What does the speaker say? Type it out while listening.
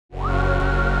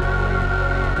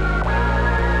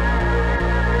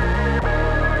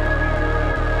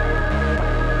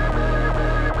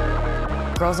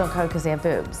girls don't code because they have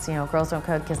boobs. You know, girls don't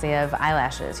code because they have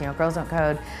eyelashes. You know, girls don't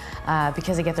code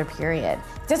because they get their period.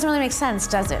 It doesn't really make sense,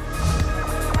 does it?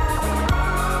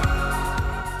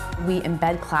 We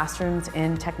embed classrooms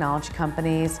in technology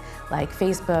companies like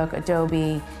Facebook,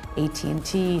 Adobe,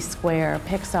 AT&T, Square,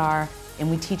 Pixar, and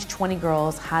we teach 20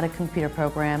 girls how to computer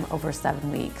program over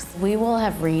 7 weeks. We will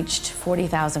have reached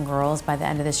 40,000 girls by the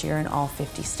end of this year in all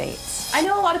 50 states. I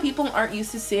know a lot of people aren't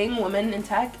used to seeing women in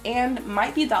tech and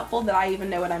might be doubtful that I even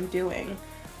know what I'm doing.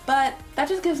 But that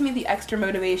just gives me the extra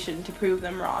motivation to prove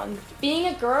them wrong. Being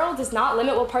a girl does not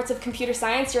limit what parts of computer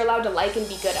science you're allowed to like and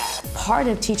be good at. Part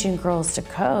of teaching girls to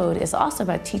code is also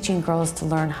about teaching girls to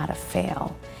learn how to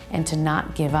fail and to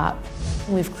not give up.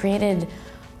 We've created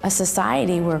a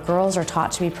society where girls are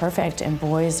taught to be perfect and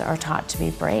boys are taught to be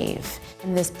brave.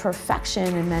 And this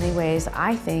perfection, in many ways,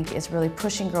 I think, is really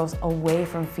pushing girls away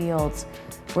from fields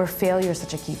where failure is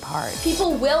such a key part.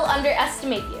 People will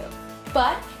underestimate you.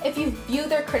 But if you view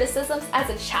their criticisms as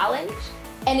a challenge,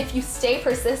 and if you stay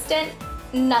persistent,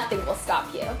 nothing will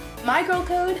stop you. My girl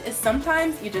code is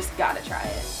sometimes you just gotta try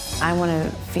it. I want to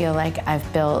feel like I've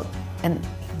built a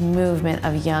movement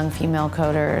of young female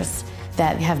coders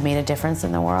that have made a difference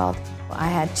in the world. I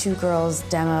had 2 girls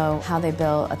demo how they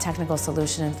built a technical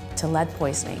solution to lead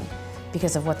poisoning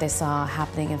because of what they saw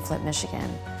happening in Flint, Michigan.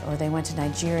 Or they went to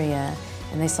Nigeria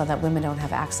and they saw that women don't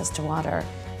have access to water,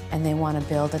 and they want to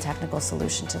build a technical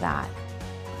solution to that.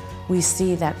 We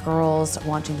see that girls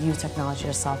want to use technology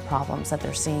to solve problems that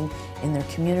they're seeing in their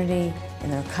community,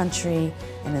 in their country,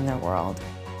 and in their world.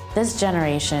 This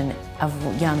generation of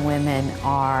young women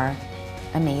are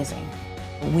amazing.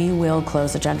 We will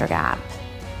close the gender gap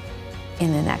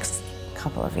in the next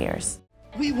couple of years.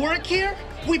 We work here,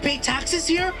 we pay taxes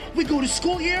here, we go to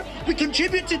school here, we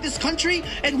contribute to this country,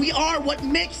 and we are what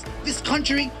makes this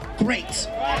country great.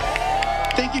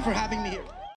 Thank you for having me here.